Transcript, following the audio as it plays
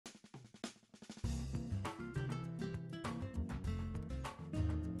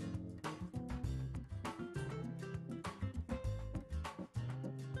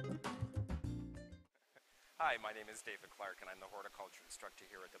Hi, my name is David Clark and I'm the horticulture instructor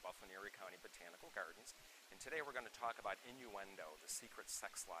here at the Buffalo and Erie County Botanical Gardens. And today we're going to talk about innuendo, the secret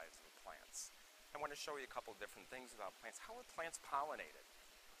sex lives of plants. I want to show you a couple different things about plants. How are plants pollinated?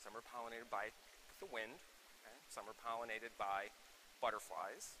 Some are pollinated by the wind, okay? Some are pollinated by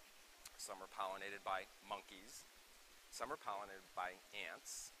butterflies, some are pollinated by monkeys, some are pollinated by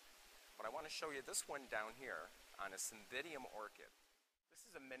ants. But I want to show you this one down here on a Cymbidium orchid. This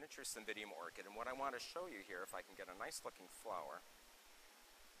is a miniature Cymbidium orchid, and what I want to show you here, if I can get a nice looking flower,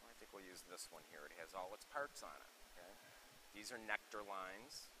 I think we'll use this one here. It has all its parts on it. Okay? These are nectar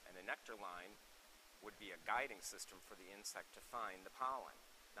lines, and a nectar line would be a guiding system for the insect to find the pollen.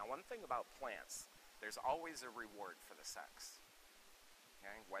 Now, one thing about plants, there's always a reward for the sex.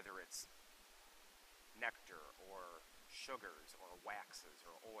 Okay? Whether it's nectar or sugars or waxes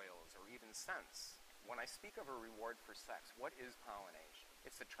or oils or even scents. When I speak of a reward for sex, what is pollination?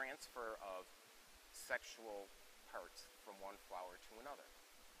 It's the transfer of sexual parts from one flower to another.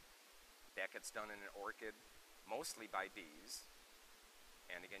 That gets done in an orchid mostly by bees.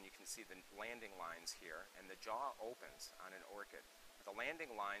 And again, you can see the landing lines here, and the jaw opens on an orchid. The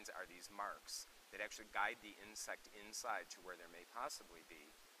landing lines are these marks that actually guide the insect inside to where there may possibly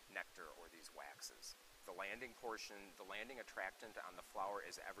be nectar or these waxes. The landing portion, the landing attractant on the flower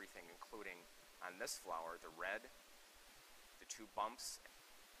is everything, including on this flower, the red, the two bumps,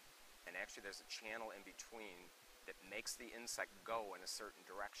 and actually there's a channel in between that makes the insect go in a certain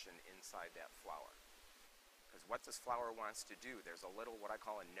direction inside that flower. Because what this flower wants to do, there's a little, what I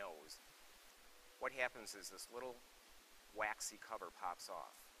call a nose. What happens is this little waxy cover pops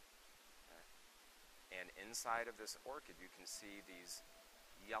off. Okay? And inside of this orchid, you can see these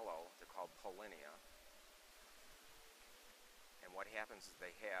yellow, they're called pollinia. And what happens is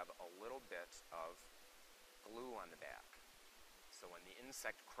they have a little bit of glue on the back. So when the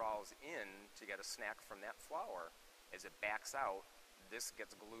insect crawls in to get a snack from that flower, as it backs out, this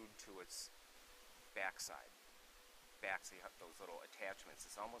gets glued to its backside. Backs those little attachments.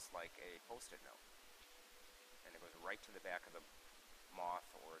 It's almost like a Post-it note. And it goes right to the back of the moth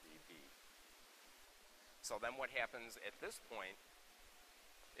or the bee. So then what happens at this point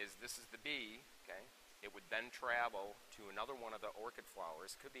is this is the bee, okay? It would then travel to another one of the orchid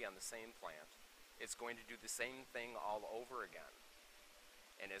flowers, could be on the same plant. It's going to do the same thing all over again.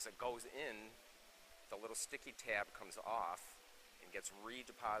 And as it goes in, the little sticky tab comes off and gets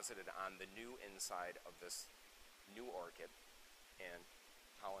redeposited on the new inside of this new orchid, and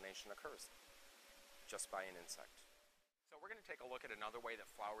pollination occurs just by an insect. So we're going to take a look at another way that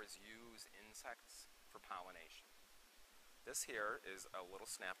flowers use insects for pollination. This here is a little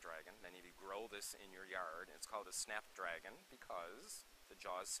snapdragon. Many of you grow this in your yard. It's called a snapdragon because the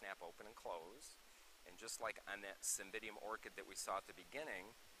jaws snap open and close. And just like on that Cymbidium orchid that we saw at the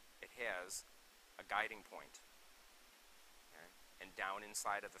beginning, it has a guiding point. Okay? And down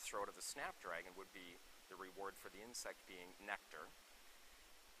inside of the throat of the snapdragon would be the reward for the insect being nectar.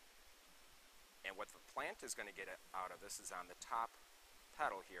 And what the plant is going to get out of this is on the top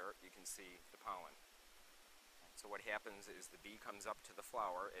petal here, you can see the pollen. So what happens is the bee comes up to the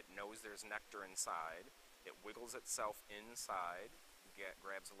flower, it knows there's nectar inside, it wiggles itself inside,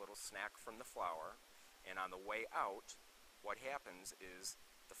 grabs a little snack from the flower, and on the way out, what happens is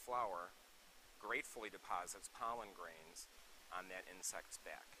the flower gratefully deposits pollen grains on that insect's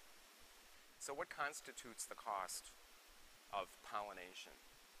back. So what constitutes the cost of pollination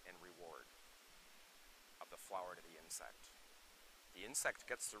and reward of the flower to the insect? The insect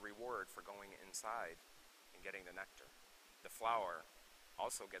gets the reward for going inside and getting the nectar. The flower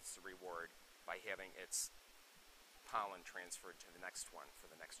also gets the reward by having its pollen transferred to the next one for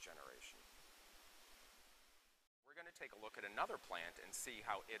the next generation. We're going to take a look at another plant and see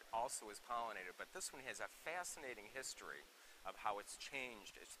how it also is pollinated, but this one has a fascinating history of how it's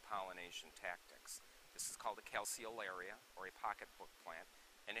changed its pollination tactics. This is called a calceolaria, or a pocketbook plant,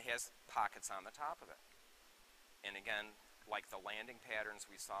 and it has pockets on the top of it. And again, like the landing patterns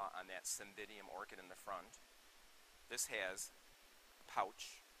we saw on that Cymbidium orchid in the front, this has a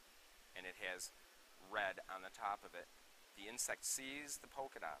pouch, and it has red on the top of it. The insect sees the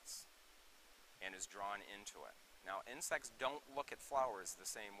polka dots and is drawn into it. Now, insects don't look at flowers the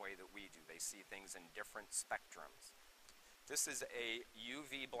same way that we do. They see things in different spectrums. This is a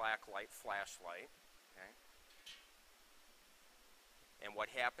UV black light flashlight, okay? And what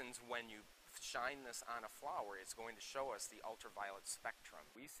happens when you shine this on a flower, it's going to show us the ultraviolet spectrum.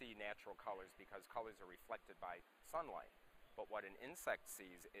 We see natural colors because colors are reflected by sunlight. But what an insect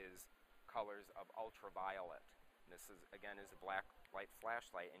sees is colors of ultraviolet. And this is, again, is a black light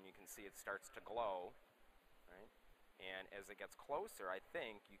flashlight, and you can see it starts to glow, right? And as it gets closer, I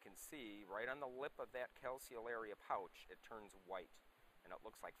think you can see right on the lip of that calceolaria pouch, it turns white and it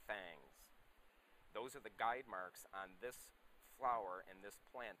looks like fangs. Those are the guide marks on this flower and this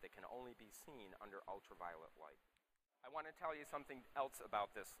plant that can only be seen under ultraviolet light. I want to tell you something else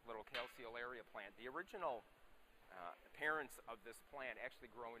about this little calceolaria plant. The original parents of this plant actually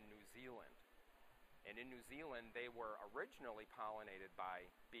grow in New Zealand. And in New Zealand, they were originally pollinated by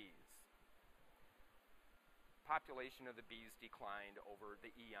bees. Population of the bees declined over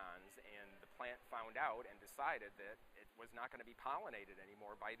the eons, and the plant found out and decided that it was not going to be pollinated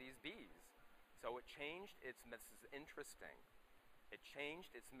anymore by these bees. So it changed its, this is interesting, it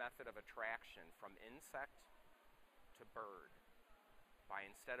changed its method of attraction from insect to bird. By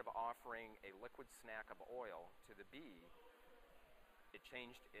instead of offering a liquid snack of oil to the bee, it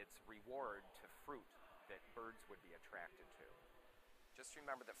changed its reward to fruit that birds would be attracted to. Just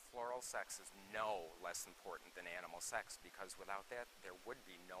remember that floral sex is no less important than animal sex, because without that, there would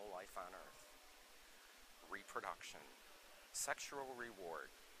be no life on Earth. Reproduction, sexual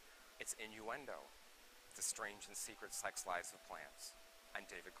reward, it's innuendo, the strange and secret sex lives of plants. I'm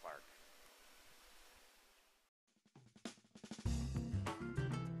David Clark.